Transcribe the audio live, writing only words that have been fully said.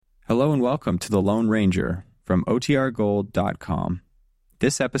Hello and welcome to The Lone Ranger from OTRGold.com.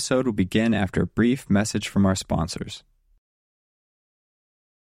 This episode will begin after a brief message from our sponsors.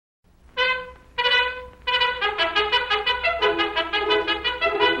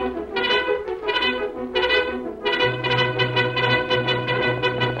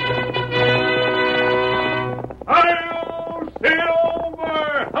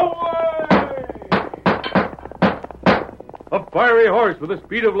 A fiery horse with the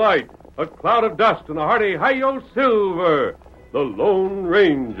speed of light, a cloud of dust, and a hearty hi-yo silver, the Lone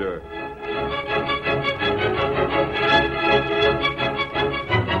Ranger.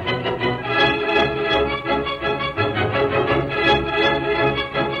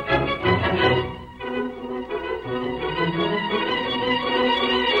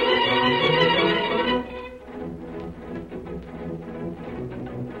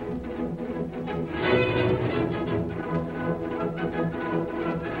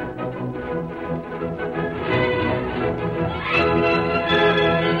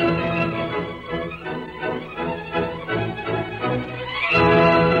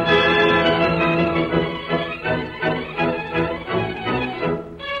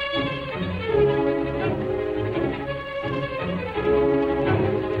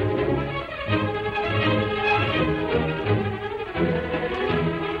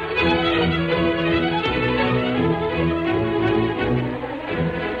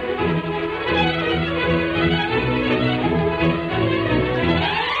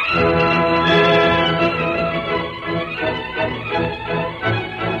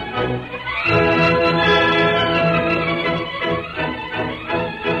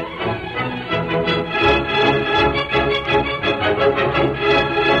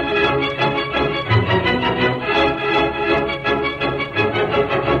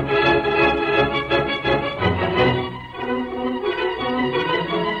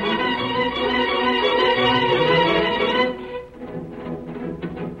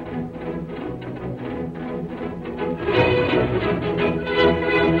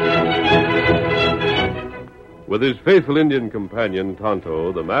 With his faithful Indian companion,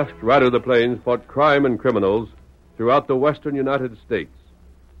 Tonto, the masked rider of the plains fought crime and criminals throughout the western United States.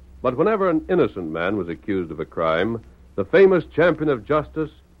 But whenever an innocent man was accused of a crime, the famous champion of justice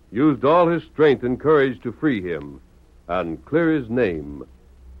used all his strength and courage to free him and clear his name.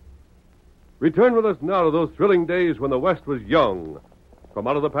 Return with us now to those thrilling days when the West was young. From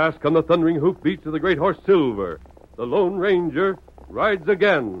out of the past come the thundering hoofbeats of the great horse Silver. The Lone Ranger rides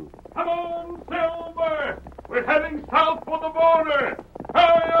again. Come on, Silver! We're heading south for the border!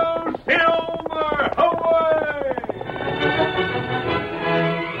 Hi-yo, Silver! Away!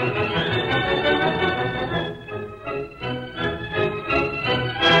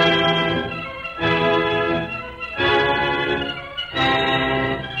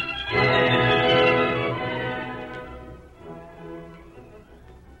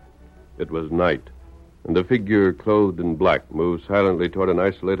 It was night, and a figure clothed in black moved silently toward an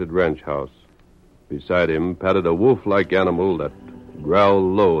isolated ranch house. Beside him padded a wolf-like animal that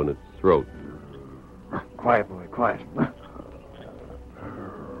growled low in its throat. Quiet, boy, quiet.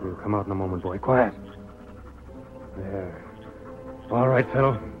 You'll come out in a moment, boy. Quiet. There. All right,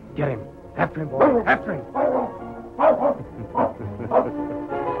 fellow. Get him. After him, boy. After him.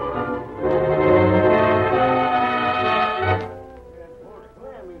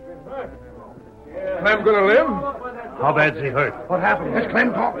 Clem gonna live? How bad's he hurt? What happened? Has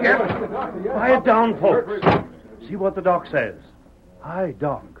Clem talked yet? Quiet down, folks. See what the doc says. Hi,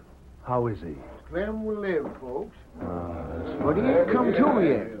 Doc. How is he? Clem will live, folks. But he ain't come to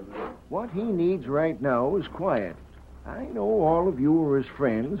yet. What he needs right now is quiet. I know all of you are his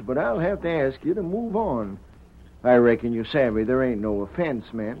friends, but I'll have to ask you to move on. I reckon you're savvy there ain't no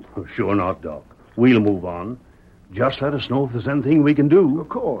offense meant. Oh, sure not, Doc. We'll move on. Just let us know if there's anything we can do. Of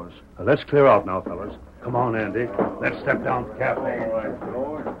course. Let's clear out now, fellas. Come on, Andy. Let's step down to the cafe. All right,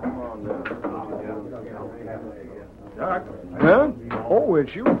 Lord. Come on now. Doc? Huh? Oh,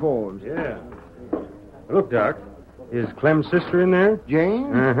 it's you, Forbes. Yeah. Look, Doc. Is Clem's sister in there?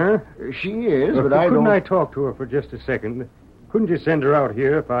 Jane? Uh-huh. She is, but I don't... Couldn't I talk to her for just a second? Couldn't you send her out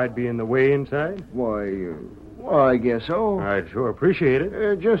here if I'd be in the way inside? Why, well, I guess so. I'd sure appreciate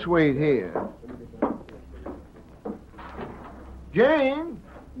it. Just wait here. Jane?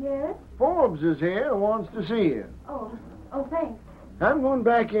 Yes? Forbes is here and wants to see you. Oh, thanks. I'm going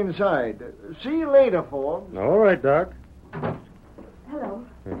back inside. See you later, Forbes. All right, Doc. Hello.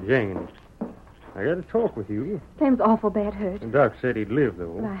 Jane, I got to talk with you. Clem's awful bad hurt. And Doc said he'd live,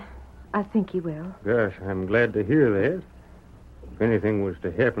 though. Well, I think he will. Gosh, I'm glad to hear that. If anything was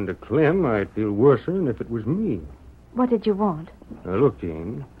to happen to Clem, I'd feel worse than if it was me. What did you want? Now, look,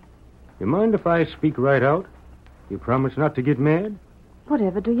 Jane, You mind if I speak right out? You promise not to get mad?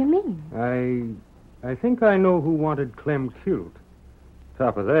 Whatever do you mean? I think I know who wanted Clem killed.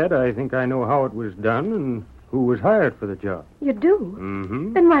 Top of that, I think I know how it was done and who was hired for the job. You do?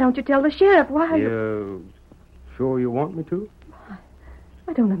 Mm-hmm. Then why don't you tell the sheriff why? You sure you want me to?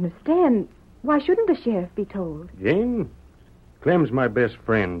 I don't understand. Why shouldn't the sheriff be told? Jane, Clem's my best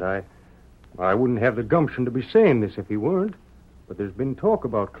friend. I wouldn't have the gumption to be saying this if he weren't. But there's been talk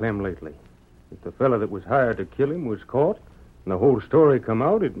about Clem lately. If the fella that was hired to kill him was caught and the whole story come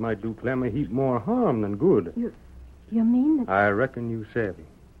out, it might do Clem a heap more harm than good. You mean that... I reckon you savvy.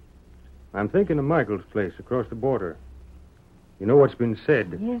 I'm thinking of Michael's place across the border. You know what's been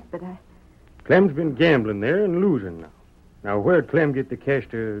said. Yes, but Clem's been gambling there and losing now. Now, where'd Clem get the cash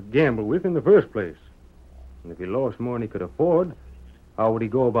to gamble with in the first place? And if he lost more than he could afford, how would he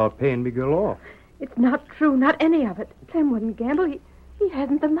go about paying Miguel off? It's not true, not any of it. Clem wouldn't gamble. He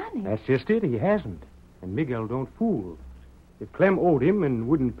hasn't the money. That's just it. He hasn't. And Miguel don't fool. If Clem owed him and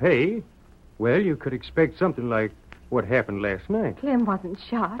wouldn't pay, well, you could expect something like what happened last night. Clem wasn't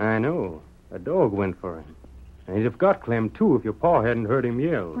shot. I know. A dog went for him. And he'd have got Clem, too, if your pa hadn't heard him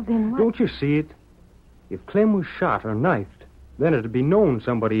yell. Well, then what? Don't you see it? If Clem was shot or knifed, then it'd be known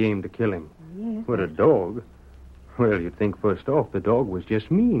somebody aimed to kill him. Yes. But a dog? Well, you'd think first off the dog was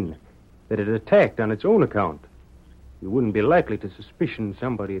just mean, that it attacked on its own account. You wouldn't be likely to suspicion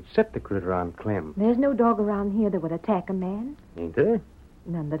somebody had set the critter on Clem. There's no dog around here that would attack a man. Ain't there?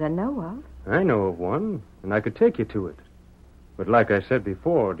 None that I know of. I know of one, and I could take you to it. But like I said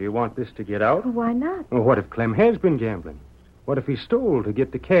before, do you want this to get out? Well, why not? Well, what if Clem has been gambling? What if he stole to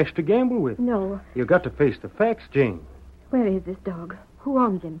get the cash to gamble with? No. You've got to face the facts, Jane. Where is this dog? Who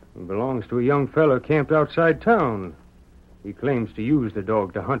owns him? He belongs to a young fellow camped outside town. He claims to use the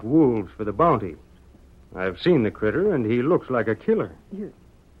dog to hunt wolves for the bounty. I've seen the critter, and he looks like a killer. You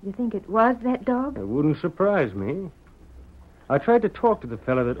think it was that dog? It wouldn't surprise me. I tried to talk to the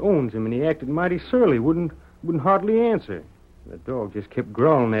fellow that owns him, and he acted mighty surly, wouldn't hardly answer. The dog just kept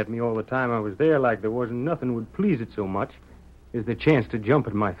growling at me all the time I was there like there wasn't nothing would please it so much as the chance to jump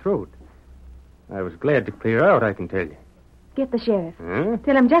at my throat. I was glad to clear out, I can tell you. Get the sheriff. Huh?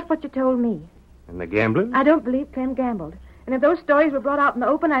 Tell him just what you told me. And the gambling? I don't believe Clem gambled. And if those stories were brought out in the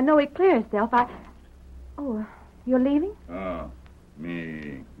open, I know he'd clear himself. Oh, you're leaving?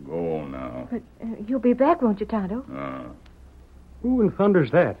 Me go now. But you'll be back, won't you, Tonto? Who in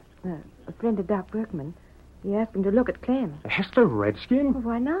thunder's that? A friend of Doc Berkman. He asked him to look at Clem. That's the redskin? Well,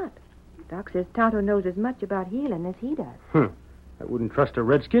 why not? Doc says Tonto knows as much about healing as he does. I wouldn't trust a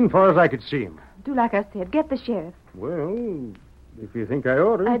redskin far as I could see him. Do like I said. Get the sheriff. Well, if you think I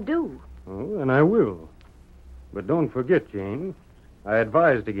ought to. I do. Oh, then I will. But don't forget, Jane, I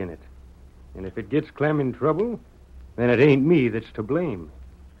advised against it. And if it gets Clem in trouble, then it ain't me that's to blame.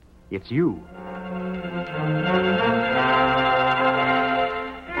 It's you.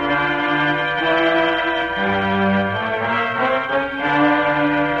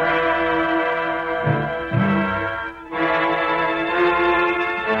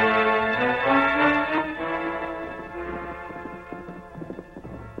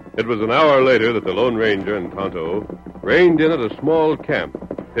 It was an hour later that the Lone Ranger and Tonto reined in at a small camp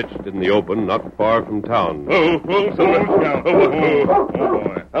pitched in the open not far from town. Oh, boy.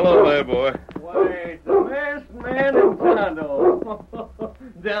 Hello there, boy. Why, it's the masked man in Tonto.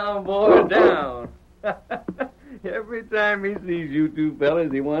 Down, boy, down. Every time he sees you two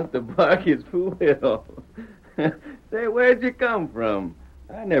fellas, he wants to bark his fool head off. Say, where'd you come from?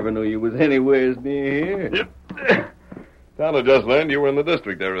 I never knew you was anywheres near here. Yep. Tonto just learned you were in the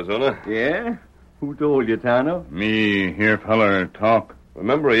district, Arizona. Yeah? Who told you, Tonto? Me hear feller talk.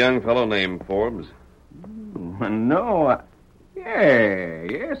 Remember a young fellow named Forbes? No,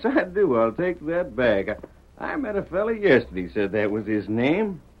 yes, I do. I'll take that back. I met a fella yesterday said that was his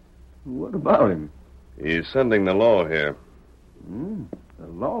name. What about him? He's sending the law here. The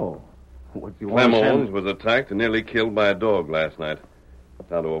law? What's he Clem want to Owens send? was attacked and nearly killed by a dog last night.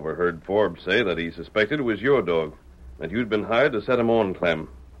 Tonto overheard Forbes say that he suspected it was your dog, that you'd been hired to set him on Clem.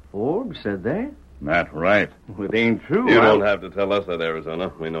 Forbes said that? That right. Well, it ain't true. You don't have to tell us that,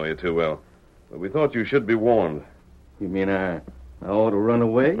 Arizona. We know you too well. But we thought you should be warned. You mean I ought to run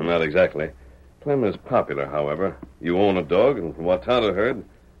away? Not exactly. Clem is popular, however. You own a dog, and from what Tonto heard,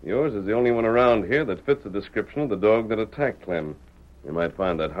 yours is the only one around here that fits the description of the dog that attacked Clem. You might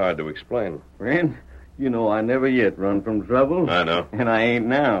find that hard to explain. Friend, you know I never yet run from trouble. I know. And I ain't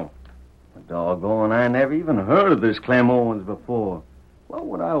now. Doggone, I never even heard of this Clem Owens before. What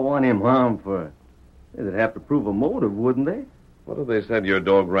would I want him harmed for? They'd have to prove a motive, wouldn't they? What if they said your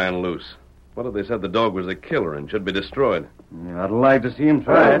dog ran loose? What if they said the dog was a killer and should be destroyed? Yeah, I'd like to see him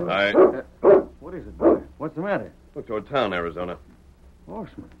try it. What is it, boy? What's the matter? Look toward town, Arizona.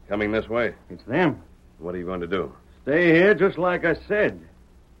 Horseman. Coming this way. It's them. What are you going to do? Stay here just like I said.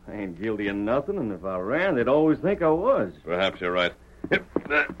 I ain't guilty of nothing, and if I ran, they'd always think I was. Perhaps you're right.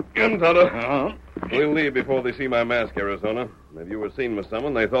 Gun, Tonto. Uh-huh. We'll leave before they see my mask, Arizona. If you were seen with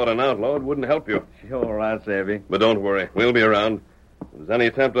someone they thought an outlaw, it wouldn't help you. Sure, right, Savvy. But don't worry. We'll be around. If there's any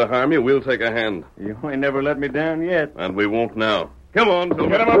attempt to harm you, we'll take a hand. You ain't never let me down yet. And we won't now. Come on, Silver.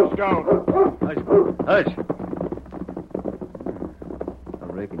 Get him up, Stone. Hush. I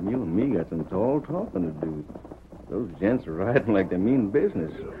reckon you and me got some tall talking to do. Those gents are riding like they mean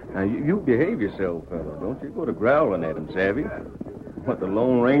business. Now, you behave yourself, fellow. Don't you go to growling at them, Savvy. What the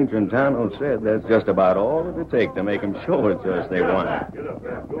Lone Ranger in town said, that's just about all it'll take to make them show it's us they want.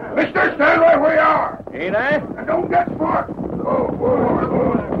 Mister, stand right where you are. Ain't I? And don't get smart. Oh.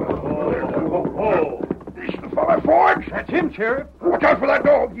 This the fella Forge? That's him, Sheriff. Watch out for that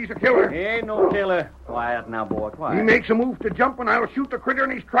dog. He's a killer. He ain't no killer. Quiet now, boy, quiet. He makes a move to jump, and I'll shoot the critter in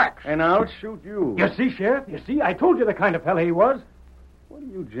his tracks. And I'll shoot you. You see, Sheriff? You see? I told you the kind of fella he was. What do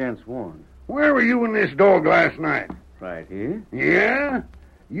you gents want? Where were you and this dog last night? Right here? Yeah?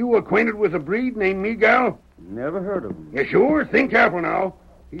 You acquainted with a breed named Miguel? Never heard of him. You sure? Think careful now.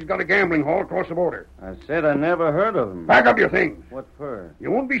 He's got a gambling hall across the border. I said I never heard of him. Pack up your things. What for? You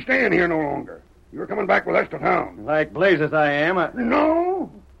won't be staying here no longer. You're coming back with us to town. Like blazes I am.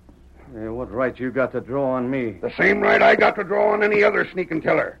 No. What right you got to draw on me? The same right I got to draw on any other sneaking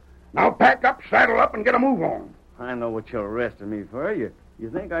killer. Now pack up, saddle up, and get a move on. I know what you're arresting me for. You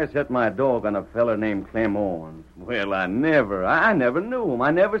think I set my dog on a fella named Clem Owens? Well, I never knew him.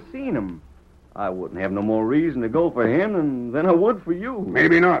 I never seen him. I wouldn't have no more reason to go for him than I would for you.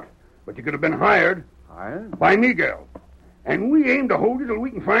 Maybe not. But you could have been hired. Hired? By Miguel. And we aim to hold you till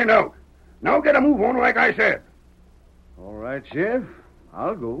we can find out. Now get a move on like I said. All right, Sheriff.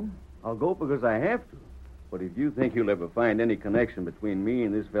 I'll go. I'll go because I have to. But if you think you'll ever find any connection between me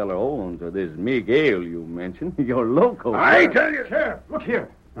and this fella Owens or this Miguel you mentioned, you're loco. I tell you, Sheriff, look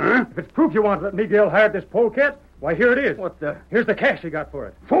here. Huh? If it's proof you want that Miguel hired this polecat, why, here it is. What the? Here's the cash he got for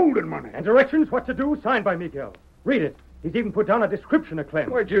it. Folded money. And directions what to do, signed by Miguel. Read it. He's even put down a description of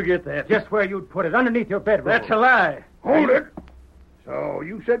Clem. Where'd you get that? Just where you'd put it, underneath your bedroll. That's a lie. Hold it. So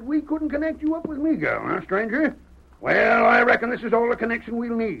you said we couldn't connect you up with Miguel, huh, stranger? Well, I reckon this is all the connection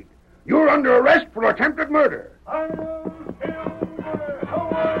we'll need. You're under arrest for attempted murder.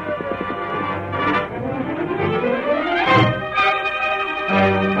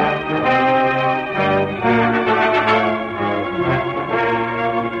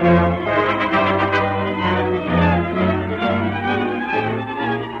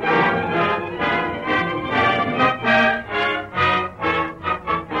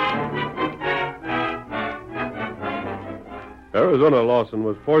 Arizona Lawson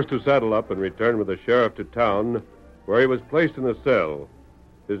was forced to saddle up and return with the sheriff to town, where he was placed in a cell.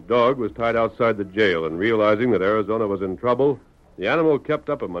 His dog was tied outside the jail, and realizing that Arizona was in trouble, the animal kept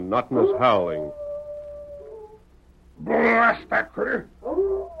up a monotonous howling. Blast that critter.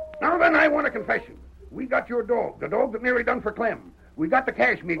 Now then, I want a confession. We got your dog, the dog that nearly done for Clem. We got the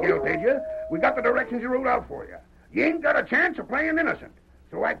cash Miguel paid you. We got the directions he wrote out for you. You ain't got a chance of playing innocent.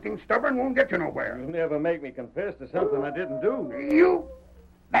 So acting stubborn won't get you nowhere. You'll never make me confess to something I didn't do. You?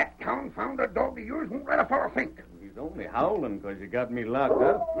 That confounded dog of yours won't let a fellow think. He's only howling because you got me locked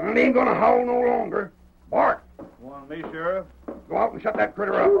up. And he ain't gonna howl no longer. Bart, Want me, Sheriff? go out and shut that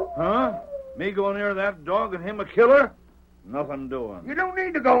critter up. Huh? Me go near that dog and him a killer? Nothing doing. You don't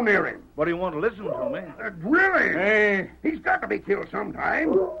need to go near him. But he won't listen to me. Really? Hey. He's got to be killed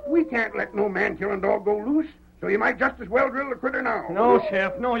sometime. We can't let no man-killing dog go loose, so you might just as well drill the critter now. No,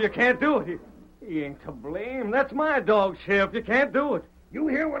 Sheriff, no, you can't do it. He ain't to blame. That's my dog, Sheriff. You can't do it. You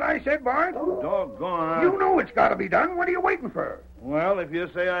hear what I said, Bart? Doggone. You know it's got to be done. What are you waiting for? Well, if you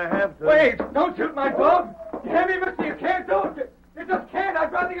say I have to. Wait! Don't shoot my dog! You hear me, mister? You can't do it! You just can't!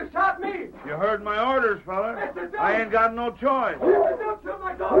 I'd rather you shot me! You heard my orders, fella. Mister, don't! I ain't got no choice. Mister, don't shoot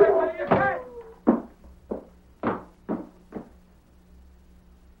my dog! I tell you, you can't!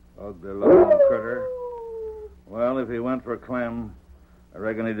 Ugly-looking critter. Well, if he went for Clem, I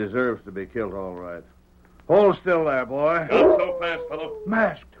reckon he deserves to be killed all right. Hold still there, boy. Not so fast, fellow.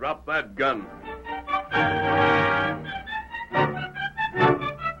 Masked. Drop that gun.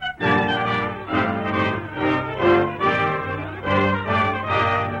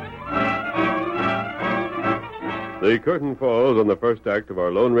 The curtain falls on the first act of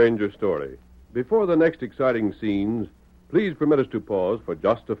our Lone Ranger story. Before the next exciting scenes, please permit us to pause for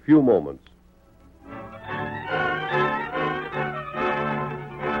just a few moments.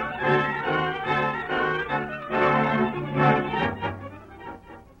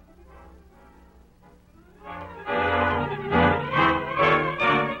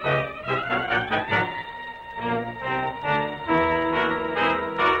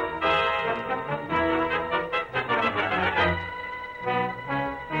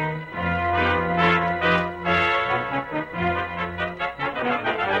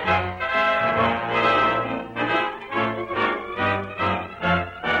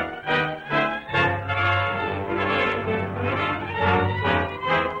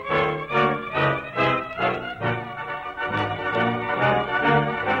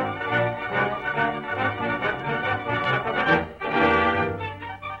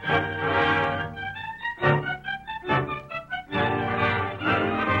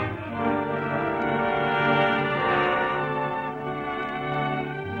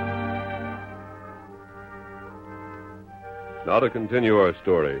 Now to continue our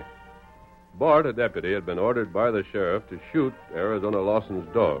story. Bart, a deputy, had been ordered by the sheriff to shoot Arizona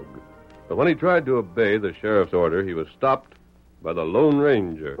Lawson's dog. But when he tried to obey the sheriff's order, he was stopped by the Lone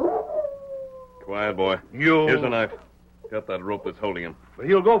Ranger. Quiet, boy. You... Here's a knife. Cut that rope that's holding him. But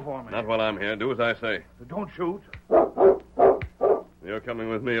he'll go for me. Not while I'm here. Do as I say. Don't shoot. You're coming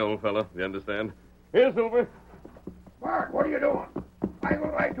with me, old fella. You understand? Here, Silver. Bart, what are you doing? I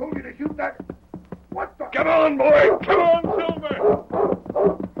thought I told you to shoot that... What the... Come on, boy. Come on, Silver.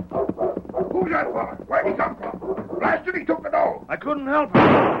 Who's that fella? Where'd he come from? Blasted, he took the dog. I couldn't help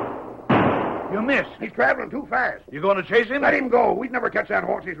it. You missed. He's traveling too fast. You going to chase him? Let him go. We'd never catch that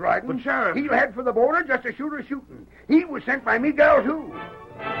horse he's riding. But, Sheriff... He'll head for the border just to shoot or shooting. He was sent by Miguel, too.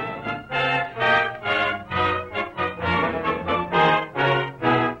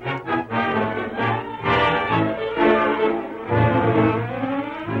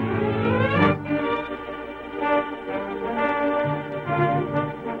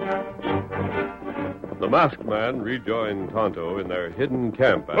 The masked man rejoined Tonto in their hidden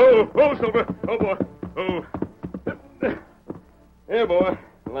camp. Oh, Silver. Oh, boy. Oh. Here, boy.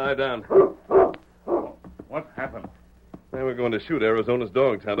 Lie down. What happened? They were going to shoot Arizona's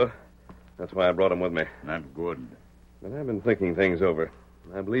dog, Tonto. That's why I brought him with me. Not good. But I've been thinking things over.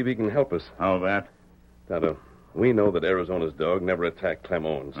 I believe he can help us. How that? Tonto, we know that Arizona's dog never attacked Clem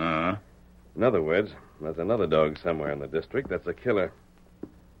Owens. Uh-huh. In other words, there's another dog somewhere in the district that's a killer.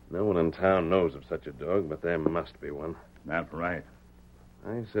 No one in town knows of such a dog, but there must be one. That's right.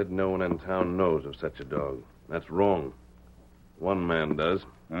 I said no one in town knows of such a dog. That's wrong. One man does.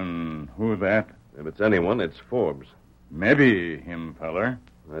 Who's that? If it's anyone, it's Forbes. Maybe him, feller.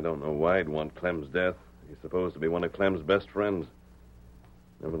 I don't know why he'd want Clem's death. He's supposed to be one of Clem's best friends.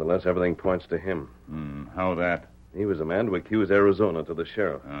 Nevertheless, everything points to him. How that? He was the man to accuse Arizona to the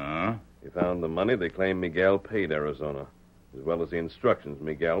sheriff. Uh-huh. He found the money they claim Miguel paid Arizona, as well as the instructions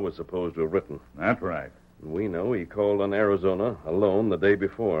Miguel was supposed to have written. That's right. We know he called on Arizona alone the day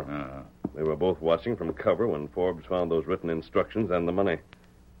before. Uh-huh. They were both watching from cover when Forbes found those written instructions and the money.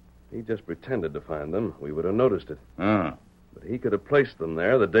 He just pretended to find them. We would have noticed it. Uh-huh. But he could have placed them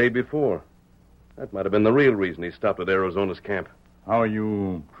there the day before. That might have been the real reason he stopped at Arizona's camp. How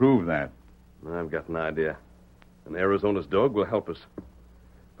you prove that? I've got an idea. And Arizona's dog will help us.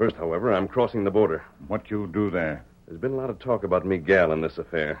 First, however, I'm crossing the border. What you do there? There's been a lot of talk about Miguel in this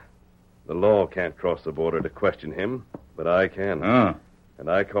affair. The law can't cross the border to question him, but I can. And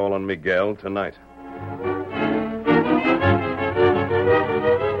I call on Miguel tonight.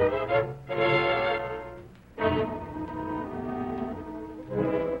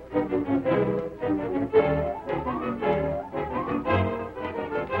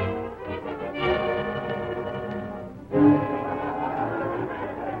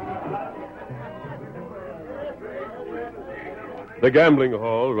 The gambling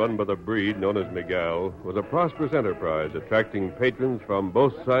hall, run by the breed known as Miguel, was a prosperous enterprise, attracting patrons from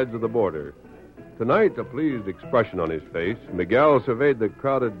both sides of the border. Tonight, a pleased expression on his face, Miguel surveyed the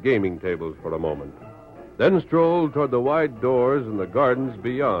crowded gaming tables for a moment, then strolled toward the wide doors and the gardens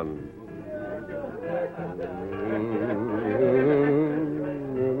beyond.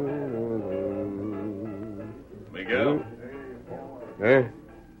 Miguel? Eh?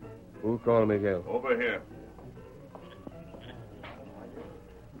 Who called Miguel? Over here.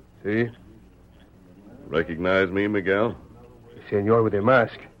 See? Recognize me, Miguel? Senor with the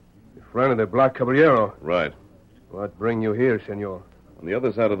mask. The friend of the Black Caballero. Right. What bring you here, senor? On the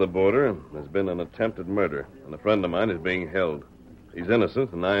other side of the border, there's been an attempted murder, and a friend of mine is being held. He's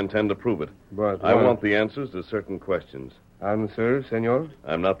innocent, and I intend to prove it. But I want the answers to certain questions. Answer, senor?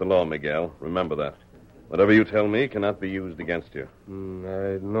 I'm not the law, Miguel. Remember that. Whatever you tell me cannot be used against you.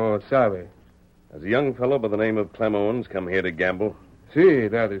 I no sabe. Has a young fellow by the name of Clem Owens come here to gamble? See,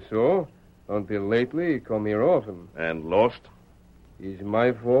 that is so. Until lately, he come here often. And lost? Is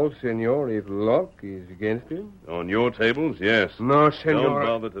my fault, senor, if luck is against him? On your tables, yes. No, senor. Don't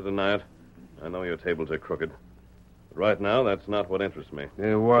bother to deny it. I know your tables are crooked. But right now, that's not what interests me.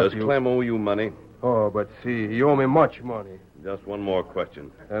 Does Clem owe you money? Oh, but see, he owe me much money. Just one more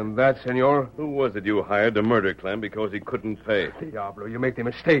question. And that, senor? Who was it you hired to murder Clem because he couldn't pay? Diablo, you make the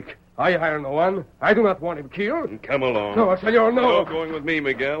mistake. I hire no one. I do not want him killed. Come along. No, senor, no. You're going with me,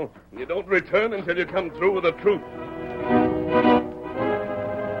 Miguel. You don't return until you come through with the truth.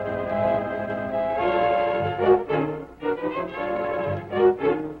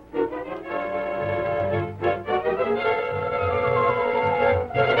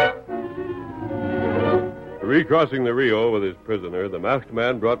 Recrossing the Rio with his prisoner, the masked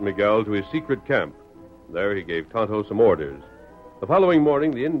man brought Miguel to his secret camp. There he gave Tonto some orders. The following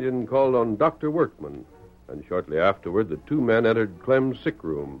morning, the Indian called on Dr. Workman, And shortly afterward, the two men entered Clem's sick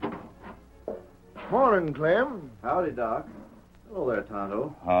room. Morning, Clem. Howdy, Doc. Hello there,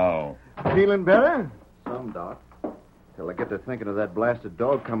 Tonto. How? Feeling better? Some, Doc. Till I get to thinking of that blasted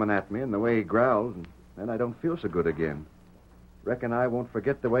dog coming at me and the way he growls, and then I don't feel so good again. Reckon I won't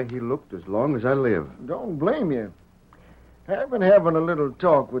forget the way he looked as long as I live. Don't blame you. I've been having a little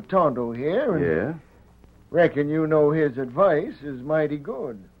talk with Tonto here, and Yeah? reckon you know his advice is mighty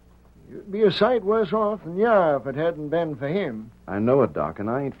good. You'd be a sight worse off than you are if it hadn't been for him. I know it, Doc, and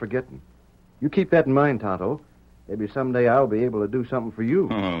I ain't forgetting. You keep that in mind, Tonto. Maybe someday I'll be able to do something for you.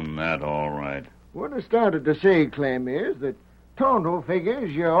 That all right. What I started to say, Clem, is that Tonto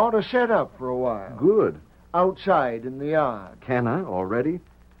figures you ought to set up for a while. Good. Outside in the yard. Can I already?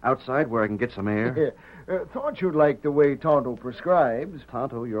 Outside where I can get some air? Thought you'd like the way Tonto prescribes.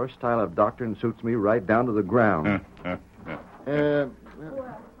 Tonto, your style of doctoring suits me right down to the ground. Well, I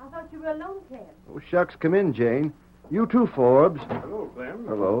thought you were alone, Clem. Oh, shucks, come in, Jane. You too, Forbes. Hello, Clem.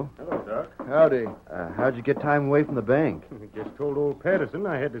 Hello. Hello, Doc. Howdy. How'd you get time away from the bank? I just told old Patterson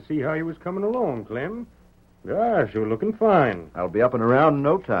I had to see how you was coming along, Clem. Gosh, you're looking fine. I'll be up and around in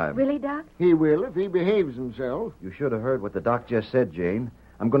no time. Really, Doc? He will if he behaves himself. You should have heard what the doc just said, Jane.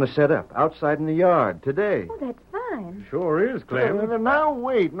 I'm going to set up outside in the yard today. Oh, that's fine. Sure is, Clem. Now,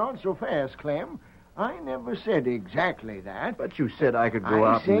 wait, not so fast, Clem. I never said exactly that. But you said I could go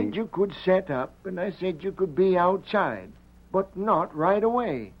I out said and... you could set up, and I said you could be outside, but not right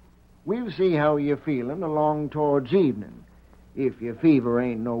away. We'll see how you're feeling along towards evening. If your fever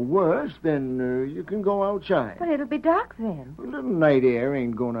ain't no worse, then you can go outside. But it'll be dark then. A little night air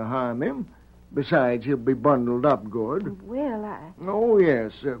ain't going to harm him. Besides, he'll be bundled up good. Well, Oh,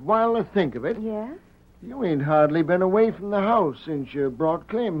 yes. While I think of it, Yeah? you ain't hardly been away from the house since you brought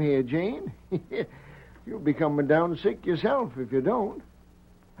Clem here, Jane. You'll be coming down sick yourself if you don't.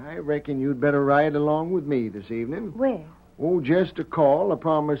 I reckon you'd better ride along with me this evening. Where? Oh, just a call I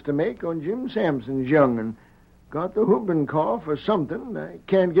promised to make on Jim Sampson's young'un. Got the whooping cough or something. I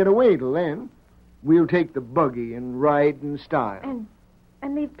can't get away till then. We'll take the buggy and ride in style.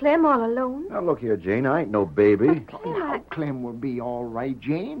 And leave Clem all alone? Now, look here, Jane. I ain't no baby. Clem will be all right,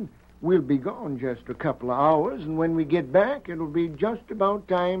 Jane. We'll be gone just a couple of hours, and when we get back, it'll be just about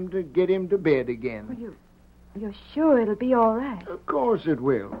time to get him to bed again. Well, you're sure it'll be all right? Of course it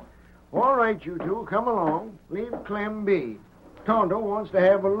will. All right, you two, come along. Leave Clem be. Tonto wants to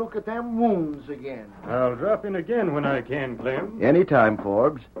have a look at them wounds again. I'll drop in again when I can, Clem. Anytime,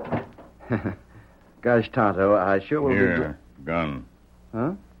 Forbes. Gosh, Tonto, I sure will Here, gun.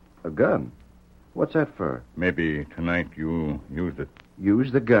 Huh? A gun? What's that for? Maybe tonight you used it.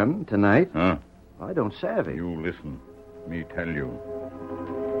 Use the gun tonight? Huh? I don't savvy. You listen. Me tell you.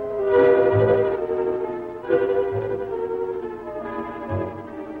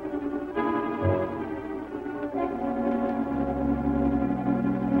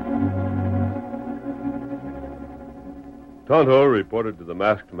 Tonto reported to the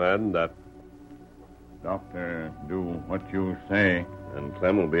masked man that... Doctor, do what you say. And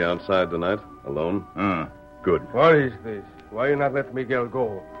Clem will be outside tonight, alone? Huh? Good. What is this? Why you not let Miguel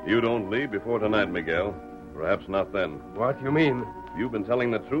go? You don't leave before tonight, Miguel. Perhaps not then. What you mean? You've been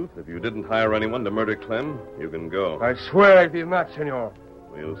telling the truth. If you didn't hire anyone to murder Clem, you can go. I swear I did not, senor.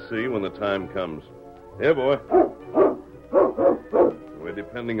 We'll see when the time comes. Here, boy. We're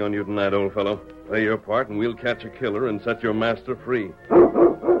depending on you tonight, old fellow. Play your part, and we'll catch a killer and set your master free.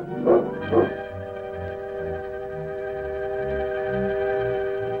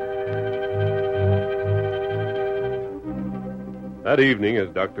 That evening, as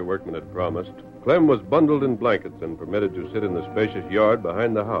Dr. Workman had promised, Clem was bundled in blankets and permitted to sit in the spacious yard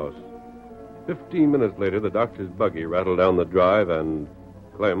behind the house. 15 minutes later, the doctor's buggy rattled down the drive, and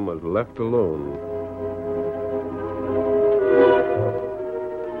Clem was left alone.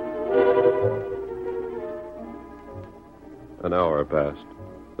 An hour passed.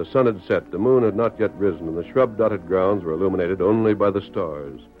 The sun had set, the moon had not yet risen, and the shrub-dotted grounds were illuminated only by the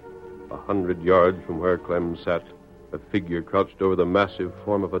stars. 100 yards from where Clem sat, a figure crouched over the massive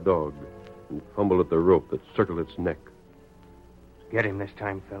form of a dog and fumbled at the rope that circled its neck. Get him this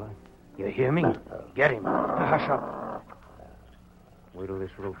time, fella. You hear me? Get him. Hush up. Wait till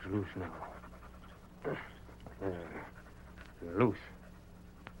this rope's loose now. There. You're loose.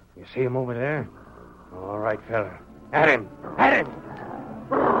 You see him over there? All right, fella. At him. At him.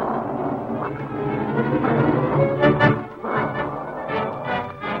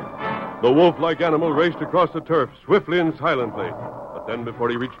 The wolf-like animal raced across the turf, swiftly and silently. But then, before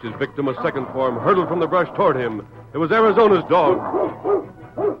he reached his victim, a second form hurtled from the brush toward him. It was Arizona's dog.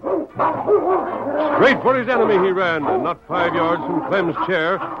 Straight for his enemy he ran, and not 5 yards from Clem's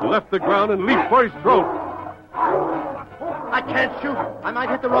chair, left the ground and leaped for his throat. I can't shoot. I might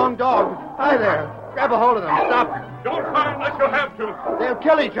hit the wrong dog. Hi there. Grab a hold of them. Stop. Don't fire unless you have to. They'll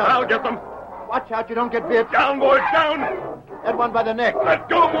kill each other. I'll get them. Watch out you don't get bit. Down, boys, down. That one by the neck. Let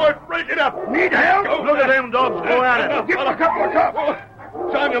go, boys. Break it up. Need help? Go. Look at them dogs. Go at it. Give them a couple of cuffs.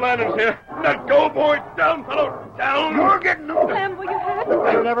 Sonya Landon's here. Let go, boys. Down, fellow. Down. You're getting them. Clem, were you hurt? The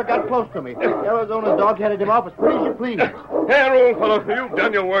fellow never got close to me. Arizona's dog headed him off as pretty as you please. Here, old fellow. You've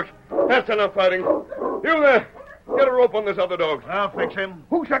done your work. That's enough fighting. You there. Get a rope on this other dog. I'll fix him.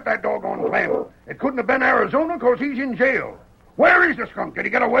 Who set that dog on Clem? It couldn't have been Arizona because he's in jail. Where is the skunk? Did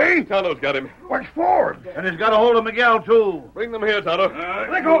he get away? Tonto's got him. Where's Forbes? And he's got a hold of Miguel, too. Bring them here, Tonto.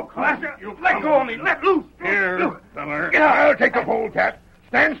 Let go, Claster. Let go of me. Let loose. Here, feller. Yeah, I'll take the polecat.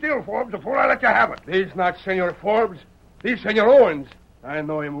 Stand still, Forbes, before I let you have it. He's not Senor Forbes. He's Senor Owens. I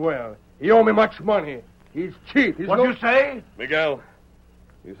know him well. He owe me much money. He's cheap. What'd you say? Miguel,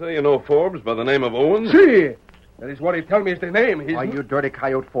 you say you know Forbes by the name of Owens? See, that is what he tell me is the name. Why, you dirty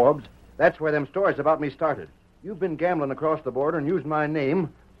coyote, Forbes. That's where them stories about me started. You've been gambling across the border and used my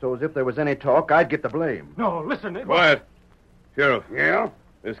name, so as if there was any talk, I'd get the blame. No, listen. Quiet. Sheriff. Yeah?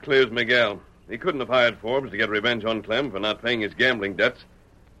 This clears Miguel. He couldn't have hired Forbes to get revenge on Clem for not paying his gambling debts,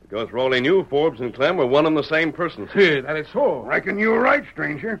 because for all he knew, Forbes and Clem were one and the same person. See, that is so. Reckon you're right,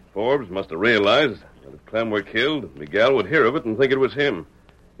 stranger. Forbes must have realized that if Clem were killed, Miguel would hear of it and think it was him.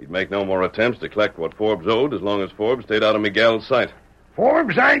 He'd make no more attempts to collect what Forbes owed as long as Forbes stayed out of Miguel's sight.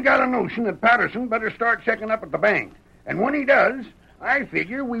 Forbes, I got a notion that Patterson better start checking up at the bank. And when he does, I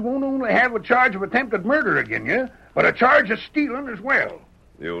figure we won't only have a charge of attempted murder again you, but a charge of stealing as well.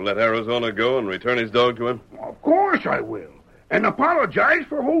 You'll let Arizona go and return his dog to him? Of course I will. And apologize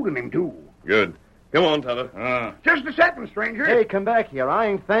for holding him, too. Good. Come on, Tonto. Just a second, stranger. Hey, come back here. I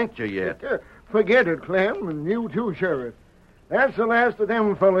ain't thanked you yet. Forget it, Clem, and you too, Sheriff. That's the last of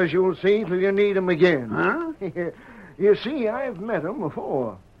them fellas you'll see till you need 'em again. Huh? You see, I've met 'em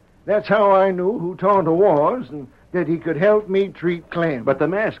before. That's how I knew who Tonto was and that he could help me treat Clem. But the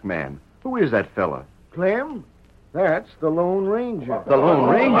masked man, who is that fella? Clem? That's the Lone Ranger. The Lone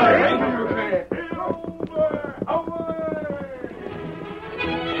Ranger?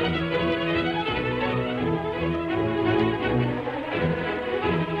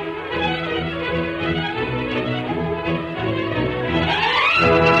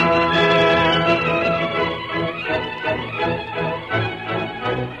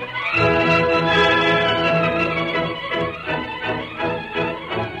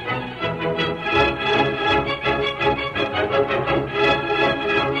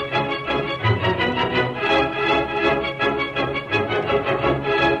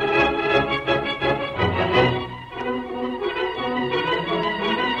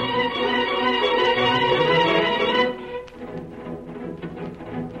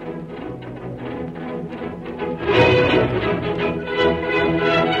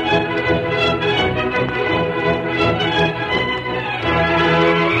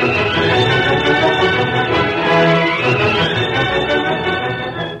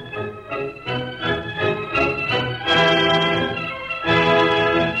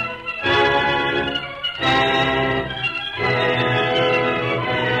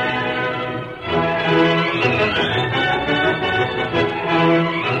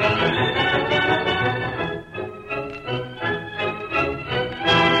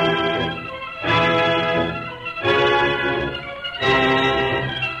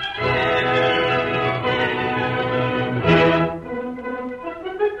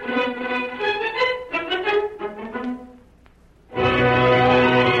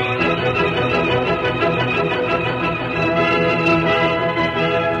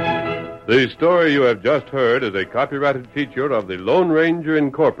 The story you have just heard is a copyrighted feature of the Lone Ranger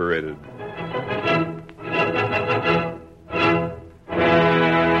Incorporated.